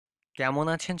কেমন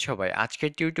আছেন সবাই?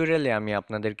 আজকের টিউটোরিয়ালে আমি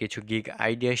আপনাদের কিছু গিগ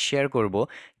আইডিয়া শেয়ার করব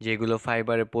যেগুলো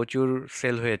ফাইবারে প্রচুর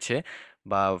সেল হয়েছে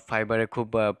বা ফাইবারে খুব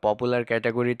পপুলার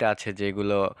ক্যাটাগরিতে আছে,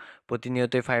 যেগুলো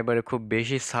প্রতিনিয়তই ফাইবারে খুব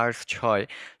বেশি সার্চ হয়।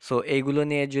 সো এইগুলো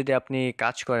নিয়ে যদি আপনি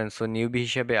কাজ করেন, সো নিউবি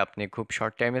হিসেবে আপনি খুব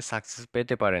শর্ট টাইমে সাকসেস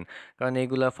পেতে পারেন। কারণ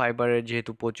এইগুলা ফাইবারে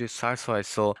যেহেতু প্রচুর সার্চ হয়,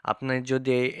 সো আপনার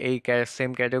যদি এই সেম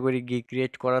ক্যাটাগরি গিগ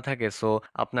ক্রিয়েট করা থাকে, সো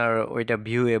আপনার ওইটা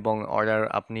ভিউ এবং অর্ডার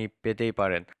আপনি পেতেই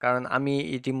পারেন। কারণ আমি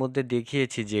ইতিমধ্যে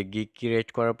দেখিয়েছি যে গিগ ক্রিয়েট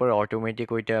করার পর অটোমেটিক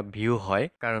ওইটা ভিউ হয়,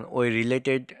 কারণ ওই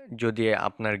রিলেটেড যদি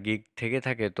আপনার গিগ থেকে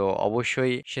থাকে তো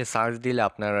অবশ্যই সে সার্চ দিলে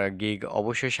আপনার গিগ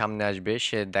অবশ্যই সামনে আসবে।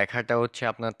 সে দেখাটা হচ্ছে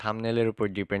আপনার থাম্বনেলের উপর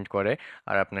ডিপেন্ড করে,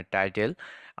 আর আপনার টাইটেল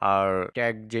আর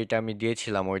ট্যাগ যেটা আমি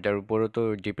দিয়েছিলাম ওইটার উপরও তো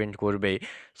ডিপেন্ড করবেই।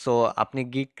 সো আপনি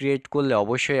গিগ ক্রিয়েট করলে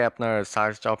অবশ্যই আপনার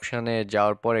সার্চ অপশনে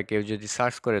যাওয়ার পরে কেউ যদি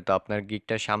সার্চ করে তো আপনার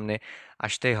গিগটা সামনে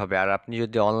আসতেই হবে। আর আপনি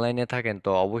যদি অনলাইনে থাকেন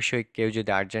তো অবশ্যই কেউ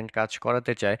যদি আর্জেন্ট কাজ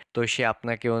করাতে চায় তো সে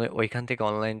আপনাকে ওইখান থেকে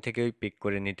অনলাইন থেকেই পিক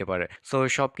করে নিতে পারে। সো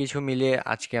সব কিছু মিলিয়ে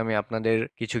আজকে আমি আপনাদের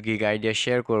কিছু গিগ আইডিয়া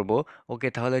শেয়ার করব। ওকে,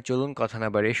 তাহলে চলুন কথা না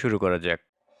বাড়িয়ে শুরু করা যাক।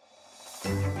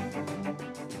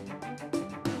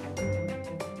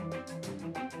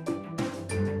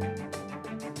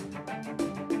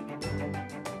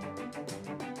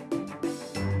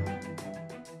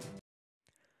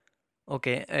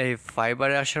 ওকে, এই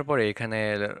ফাইবারে আসার পরে এখানে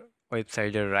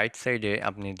ওয়েবসাইটের রাইট সাইডে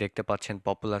আপনি দেখতে পাচ্ছেন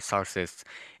পপুলার সার্চেস।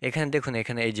 এখানে দেখুন,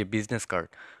 এখানে এই যে বিজনেস কার্ড।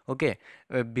 ওকে,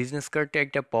 বিজনেস কার্ডটা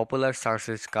একটা পপুলার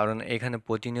সার্চেস, কারণ এখানে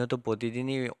প্রতিনিয়ত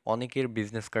প্রতিদিনই অনেকের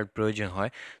বিজনেস কার্ড প্রয়োজন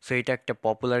হয়। সো এটা একটা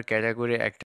পপুলার ক্যাটাগরি,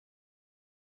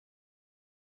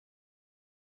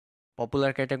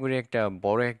 একটা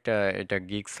বড় একটা এটা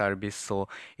গিগ সার্ভিস। সো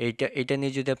এইটা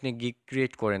নিয়ে যদি আপনি গিগ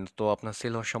ক্রিয়েট করেন তো আপনার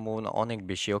সেল হওয়ার সম্ভাবনা অনেক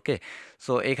বেশি। ওকে,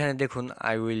 সো এখানে দেখুন,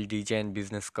 I will design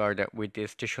business card with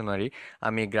stationery.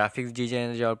 আমি গ্রাফিক্স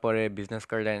ডিজাইনে যাওয়ার পরে বিজনেস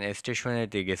কার্ড অ্যান্ড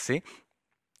স্টেশনারিতে গেছি।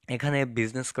 এখানে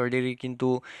বিজনেস কার্ডেরই কিন্তু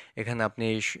এখানে আপনি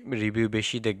রিভিউ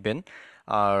বেশি দেখবেন।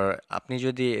 আর আপনি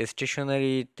যদি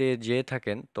স্টেশনারিতে যেয়ে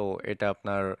থাকেন তো এটা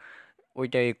আপনার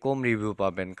ওইটাই কম রিভিউ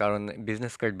পাবেন, কারণ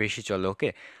বিজনেস কার্ড বেশি চলে। ওকে,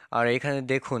 আর এখানে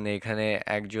দেখুন, এখানে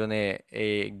একজনে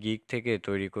এই গিগ থেকে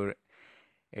তৈরি করে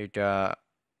এটা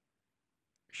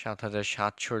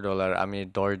 7,700 ডলার, আমি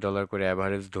 $10 করে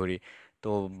অ্যাভারেজ ধরি। তো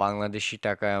বাংলাদেশি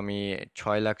টাকায় আমি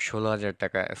 6,16,000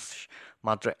 টাকা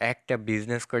মাত্র একটা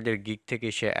বিজনেস কার্ডের গিগ থেকে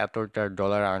সে এতটা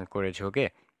ডলার আর্ন করেছে। ওকে,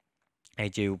 এই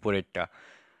যে উপরেরটা।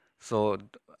 সো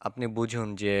আপনি বুঝুন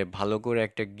যে ভালো করে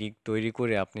একটা গিগ তৈরি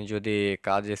করে আপনি যদি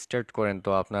কাজ স্টার্ট করেন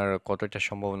তো আপনার কতটা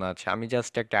সম্ভাবনা আছে। আমি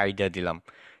জাস্ট একটা আইডিয়া দিলাম,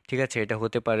 ঠিক আছে? এটা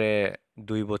হতে পারে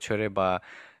 2 বছরে বা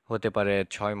হতে পারে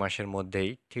 6 মাসের মধ্যেই,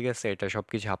 ঠিক আছে? এটা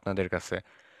সবকিছু আপনাদের কাছে।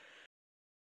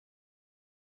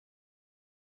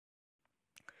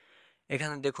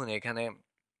 এখানে দেখুন, এখানে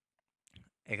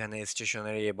এখানে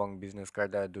স্টেশনারি এবং বিজনেস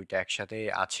কার্ড দুইটা একসাথেই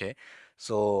আছে।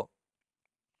 সো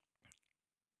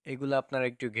এগুলো আপনারা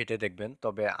একটু ঘেঁটে দেখবেন,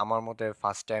 তবে আমার মতে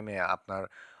ফার্স্ট টাইমে আপনার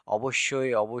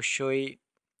অবশ্যই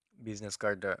বিজনেস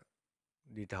কার্ড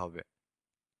দিতে হবে।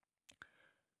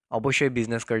 অবশ্যই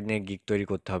বিজনেস কার্ড নিয়ে গিগ তৈরি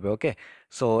করতে হবে। ওকে,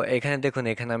 সো এখানে দেখুন,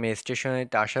 এখানে আমি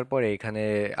স্টেশনারিতে আসার পরে এখানে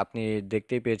আপনি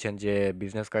দেখতেই পেয়েছেন যে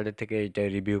বিজনেস কার্ডের থেকে এটা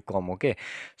রিভিউ কম। ওকে,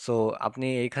 সো আপনি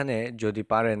এখানে যদি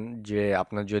পারেন যে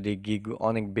আপনার যদি গিগ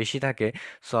অনেক বেশি থাকে,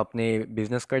 সো আপনি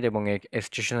বিজনেস কার্ড এবং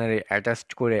স্টেশনারি অ্যাটাচড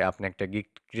করে আপনি একটা গিগ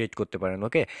ক্রিয়েট করতে পারেন।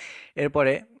 ওকে,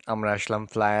 এরপরে আমরা আসলাম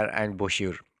ফ্লায়ার অ্যান্ড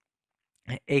বসিউর।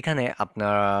 এইখানে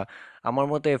আপনারা আমার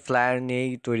মতে ফ্লায়ার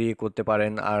নিয়েই তৈরি করতে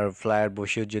পারেন, আর ফ্লায়ার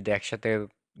বসিয়ে যদি একসাথে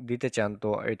দিতে চান তো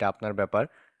এটা আপনার ব্যাপার।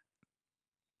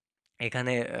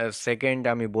 এখানে সেকেন্ড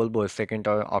আমি বলবো, সেকেন্ড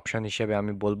অপশন হিসেবে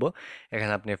আমি বলবো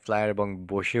এখানে আপনি ফ্লায়ার এবং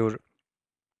বসিউর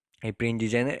এই প্রিন্ট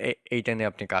ডিজাইনের এইটা নিয়ে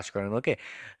আপনি কাজ করেন। ওকে,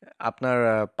 আপনার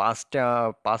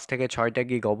 5 থেকে 6টা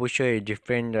গিগ অবশ্যই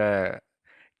ডিফারেন্ট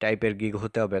টাইপের গিগ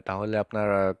হতে হবে, তাহলে আপনার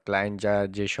ক্লায়েন্ট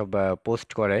যেসব পোস্ট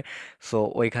করে, সো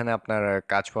ওইখানে আপনার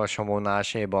কাজ পাওয়ার সম্ভাবনা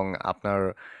আসে এবং আপনার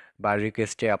বা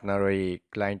রিকোয়েস্টে আপনার ওই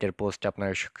ক্লায়েন্টের পোস্ট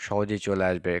আপনার সহজেই চলে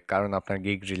আসবে, কারণ আপনার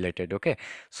গিগ রিলেটেড। ওকে,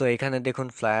 সো এখানে দেখুন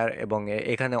ফ্লায়ার এবং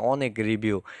এখানে অনেক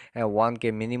রিভিউ, 1K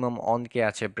মিনিমাম, 1K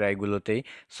আছে প্রায়গুলোতেই।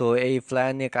 সো এই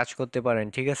ফ্লায়ার নিয়ে কাজ করতে পারেন,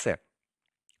 ঠিক আছে?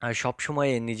 আর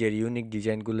সবসময় নিজের ইউনিক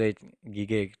ডিজাইনগুলো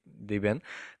গিগে দিবেন,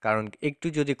 কারণ একটু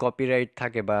যদি কপিরাইট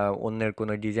থাকে বা অন্যের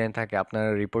কোনো ডিজাইন থাকে আপনার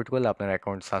রিপোর্ট করলে আপনার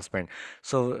account suspend.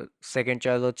 So second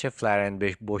choice হচ্ছে ফ্লায়ার অ্যান্ড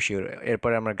বসিওর।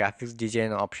 এরপরে আমরা গ্রাফিক্স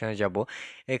ডিজাইন অপশানে যাব।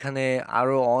 এখানে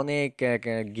আরও অনেক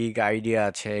গিগ আইডিয়া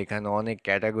আছে, এখানে অনেক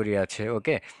ক্যাটাগরি আছে।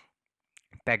 ওকে,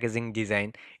 প্যাকেজিং ডিজাইন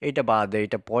এটা বাদ,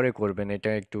 এটা পরে করবেন,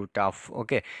 এটা একটু টাফ।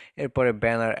 ওকে, এরপরে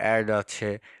ব্যানার অ্যাড আছে,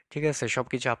 ঠিক আছে? সব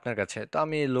কিছু আপনার কাছে। তো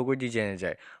আমি লোগো ডিজাইনে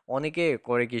যাই। অনেকে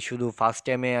করে কি শুধু ফার্স্ট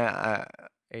টাইমে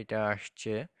এটা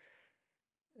আসছে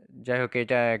যাই হোক,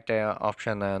 এটা একটা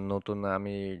অপশন, নতুন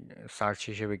আমি সার্চ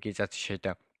হিসেবে কি চাচ্ছি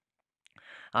সেটা।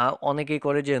 অনেকেই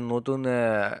করে যে নতুন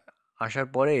আসার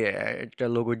পরে একটা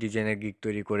লোগো ডিজাইনের গিগ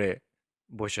তৈরি করে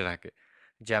বসে থাকে,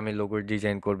 যে আমি লোগোর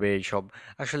ডিজাইন করবে এইসব।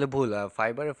 আসলে ভুল।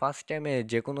 ফাইবারে ফার্স্ট টাইমে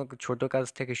যে কোনো ছোট কাজ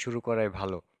থেকে শুরু করাই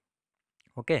ভালো।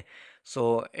 ওকে, সো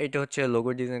এইটা হচ্ছে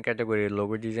লোগো ডিজাইন ক্যাটাগরি।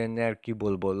 লোগো ডিজাইনে আর কি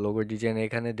বলবো, লোগো ডিজাইন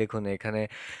এখানে দেখুন, এখানে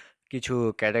কিছু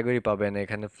ক্যাটাগরি পাবেন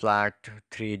এখানে: flat,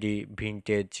 3D,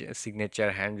 vintage, signature,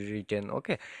 hand written.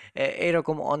 ওকে,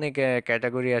 এরকম অনেক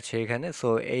ক্যাটাগরি আছে এখানে। সো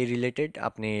এই রিলেটেড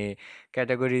আপনি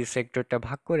ক্যাটাগরি সেক্টরটা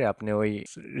ভাগ করে আপনি ওই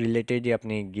রিলেটেডই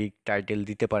আপনি গিগ টাইটেল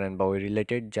দিতে পারেন, বা ওই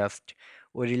রিলেটেড জাস্ট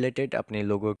ওই রিলেটেড আপনি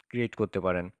লোগো ক্রিয়েট করতে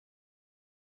পারেন।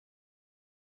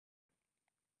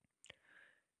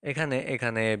 এখানে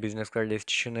এখানে বিজনেস কার্ড,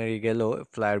 স্টেশনারি গেল,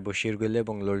 ফ্লায়ার বসিয়ে গেল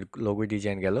এবং লোগো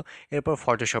ডিজাইন গেল। এরপর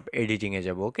ফটোশপ এডিটিংয়ে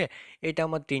যাব। ওকে, এটা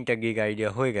আমার 3টা গিগ আইডিয়া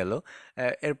হয়ে গেল।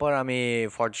 এরপর আমি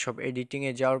ফটোশপ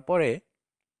এডিটিংয়ে যাওয়ার পরে,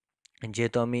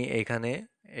 যেহেতু আমি এখানে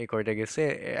এই কয়টা গেছে,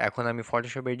 এখন আমি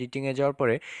ফটোশপ এডিটিংয়ে যাওয়ার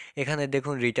পরে এখানে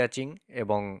দেখুন রিটাচিং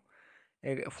এবং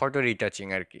ফটো রিটাচিং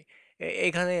আর কি।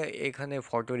 এখানে এখানে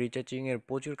ফটো রিটাচিং এর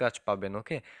প্রচুর কাজ পাবেন।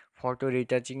 ওকে, ফটো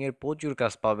রিটাচিং এর প্রচুর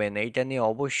কাজ পাবেন, এইটা নিয়ে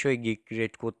অবশ্যই গিগ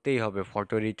ক্রিয়েট করতেই হবে।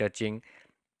 ফটো রিটাচিং,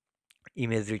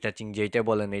 ইমেজ রিটাচিং যেইটা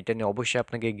বলেন, এটা নিয়ে অবশ্যই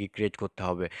আপনাকে গিগ ক্রিয়েট করতে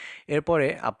হবে। এরপরে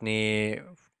আপনি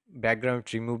ব্যাকগ্রাউন্ড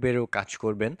রিমুভেরও কাজ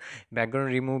করবেন।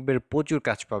 ব্যাকগ্রাউন্ড রিমুভের প্রচুর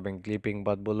কাজ পাবেন, ক্লিপিং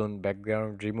বাদ বলুন,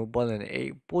 ব্যাকগ্রাউন্ড রিমুভ বলেন, এই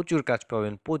প্রচুর কাজ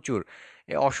পাবেন, প্রচুর।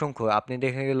 অসংখ্য। আপনি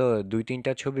দেখে গেল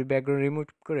 2-3টা ছবির ব্যাকগ্রাউন্ড রিমুভ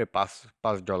করে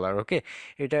 $5। ওকে,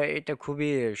 এটা খুবই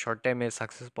শর্ট টাইমে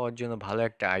সাকসেস পাওয়ার জন্য ভালো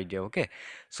একটা আইডিয়া। ওকে,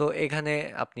 সো এখানে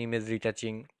আপনি ইমেজ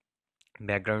রিটাচিং,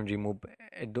 ব্যাকগ্রাউন্ড রিমুভ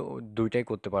দুইটাই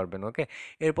করতে পারবেন। ওকে,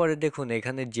 এরপরে দেখুন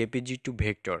এখানে জেপিজি টু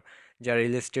ভেক্টর। যারা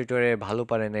ইলাস্ট্রেটরে ভালো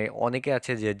পারেন, অনেকে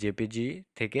আছে যে জেপিজি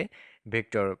থেকে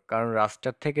ভেক্টর, কারণ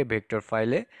রাস্টার থেকে ভেক্টর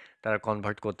ফাইলে তারা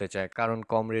কনভার্ট করতে চায়, কারণ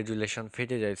কম রেজুলেশন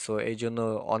ফেটে যায়। সো এই জন্য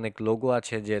অনেক লোগো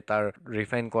আছে যে তার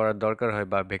রিফাইন করার দরকার হয়,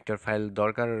 বা ভেক্টর ফাইল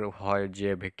দরকার হয় যে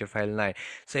ভেক্টর ফাইল নাই।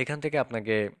 সো এখান থেকে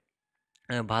আপনাকে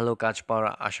ভালো কাজ পাওয়ার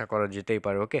আশা করা যেতেই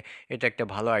পারে। ওকে, এটা একটা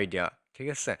ভালো আইডিয়া। ঠিক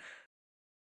আছে,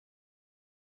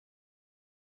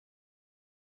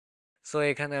 সো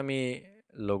এখানে আমি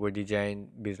logo design,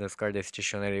 business card,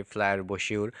 stationery, flyer,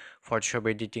 বসিউর, Photoshop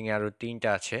editing আরও 3টা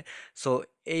আছে। সো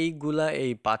এইগুলা,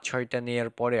 এই 5-6টা নেওয়ার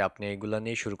পরে আপনি এইগুলা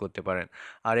নিয়ে শুরু করতে পারেন।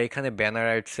 আর এখানে ব্যানার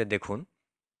আর্টসে দেখুন,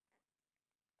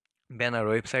 ব্যানার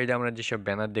ওয়েবসাইটে আমরা যেসব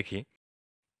ব্যানার দেখি,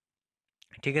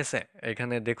 ঠিক আছে,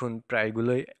 এখানে দেখুন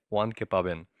প্রায়গুলোই 1K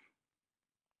পাবেন।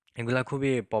 এগুলা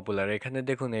খুবই পপুলার। এখানে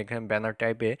দেখুন, এখানে ব্যানার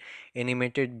টাইপে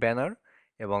অ্যানিমেটেড ব্যানার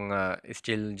এবং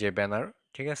স্টিল যে ব্যানার,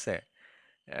 ঠিক আছে,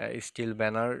 স্টিল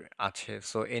ব্যানার আছে।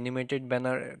 সো অ্যানিমেটেড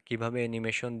ব্যানার, কিভাবে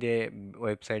অ্যানিমেশন দিয়ে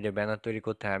ওয়েবসাইটে ব্যানার তৈরি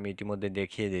করতে হয় আমি ইতিমধ্যে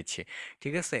দেখিয়ে দিচ্ছি।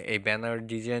 ঠিক আছে, এই ব্যানার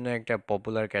ডিজাইনও একটা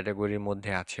পপুলার ক্যাটাগরির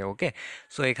মধ্যে আছে। ওকে,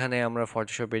 সো এখানে আমরা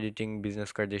Photoshop editing,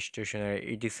 business card, stationery,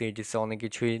 etc etc অনেক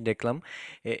কিছুই দেখলাম।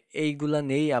 এইগুলা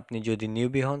নেই, আপনি যদি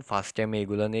নিউবি হন, ফার্স্ট টাইম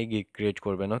এইগুলা নেই গিগ ক্রিয়েট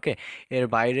করবেন। ওকে, এর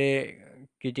বাইরে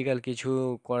ক্রিটিক্যাল কিছু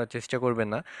করার চেষ্টা করবেন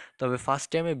না। তবে ফার্স্ট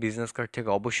টাইমে বিজনেস কার্ড থেকে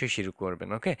অবশ্যই শুরু করবেন।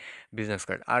 ওকে, বিজনেস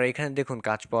কার্ড। আর এখানে দেখুন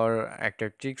কাজ পাওয়ার একটা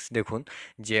ট্রিক্স দেখুন,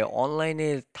 যে অনলাইনে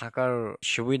থাকার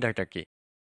সুবিধাটা কি।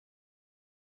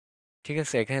 ঠিক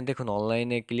আছে, এখানে দেখুন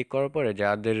অনলাইনে ক্লিক করার পরে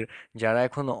যারা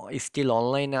এখন স্টিল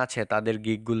অনলাইনে আছে তাদের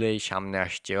গিগগুলো এই সামনে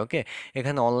আসছে। ওকে,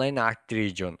 এখানে অনলাইনে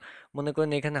 38 জন। মনে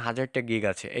করেন এখানে 1000টা গিগ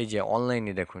আছে, এই যে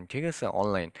অনলাইনে দেখুন। ঠিক আছে,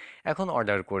 অনলাইন এখন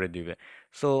অর্ডার করে দিবে।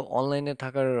 সো অনলাইনে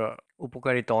থাকার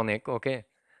উপকারিতা অনেক। ওকে,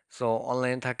 সো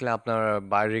অনলাইনে থাকলে আপনার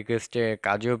বার রিকোয়েস্টে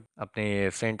কাজও আপনি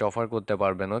সেন্ট অফার করতে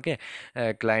পারবেন। ওকে,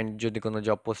 ক্লায়েন্ট যদি কোনো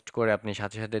জব পোস্ট করে আপনি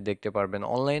সাথে সাথে দেখতে পারবেন।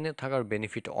 অনলাইনে থাকার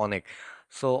বেনিফিট অনেক।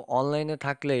 সো অনলাইনে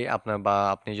থাকলেই আপনার, বা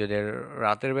আপনি যদি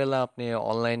রাতের বেলা আপনি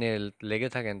অনলাইনে লেগে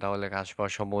থাকেন, তাহলে কাজ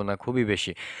পাওয়ার সম্ভাবনা খুবই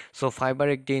বেশি। সো ফাইবার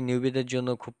একটি নিউবিদের জন্য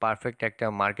খুব পারফেক্ট একটা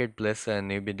মার্কেট প্লেস,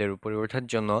 নিউবিদের উপরে ওঠার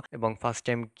জন্য। এবং ফার্স্ট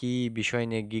টাইম কি বিষয়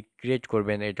নিয়ে গিগ ক্রিয়েট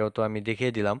করবেন এটাও তো আমি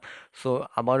দেখিয়ে দিলাম। সো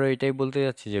আবারও এটাই বলতে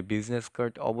যাচ্ছি যে বিজনেস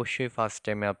কার্ড অবশ্যই ফার্স্ট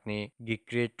টাইমে আপনি গিগ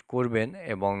ক্রিয়েট করবেন,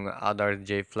 এবং আদার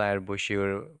যে ফ্লায়ার, বসিওর,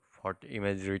 ফটো,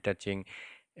 ইমেজ রিটাচিং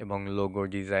এবং logo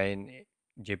design,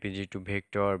 JPG two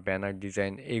vector, banner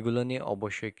design, এইগুলো নিয়ে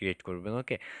অবশ্যই ক্রিয়েট করবেন।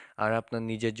 ওকে, আর আপনার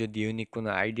নিজের যদি ইউনিক কোনো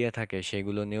আইডিয়া থাকে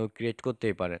সেগুলো নিয়েও ক্রিয়েট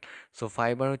করতেই পারেন। সো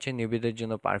ফাইবার হচ্ছে নিবিড়দের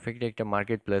জন্য পারফেক্ট একটা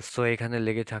মার্কেট প্লেস। সো এখানে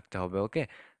লেগে থাকতে হবে। ওকে,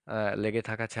 লেগে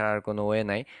থাকা ছাড়া আর কোনো ওয়ে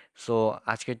নাই। সো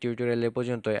আজকের টিউটোরিয়াল এ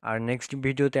পর্যন্ত, আর নেক্সট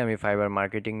ভিডিওতে আমি ফাইবার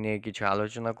মার্কেটিং নিয়ে কিছু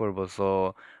আলোচনা করব। সো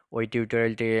ওই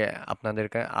টিউটোরিয়ালটি আপনাদের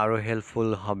আরো হেল্পফুল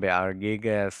হবে, আর গিগ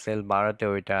সেল বাড়াতে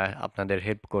ওইটা আপনাদের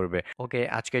হেল্প করবে। ওকে,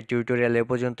 আজকের টিউটোরিয়াল এ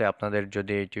পর্যন্ত। আপনাদের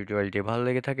যদি এই টিউটোরিয়ালটি ভালো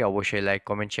লেগে থাকে অবশ্যই লাইক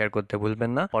কমেন্ট শেয়ার করতে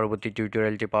ভুলবেন না। পরবর্তী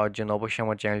টিউটোরিয়ালটি পাওয়ার জন্য অবশ্যই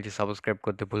আমার চ্যানেলটি সাবস্ক্রাইব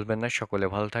করতে ভুলবেন না। সকলে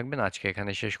ভালো থাকবেন। আজকে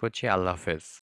এখানে শেষ করছি। আল্লাহ হাফেজ।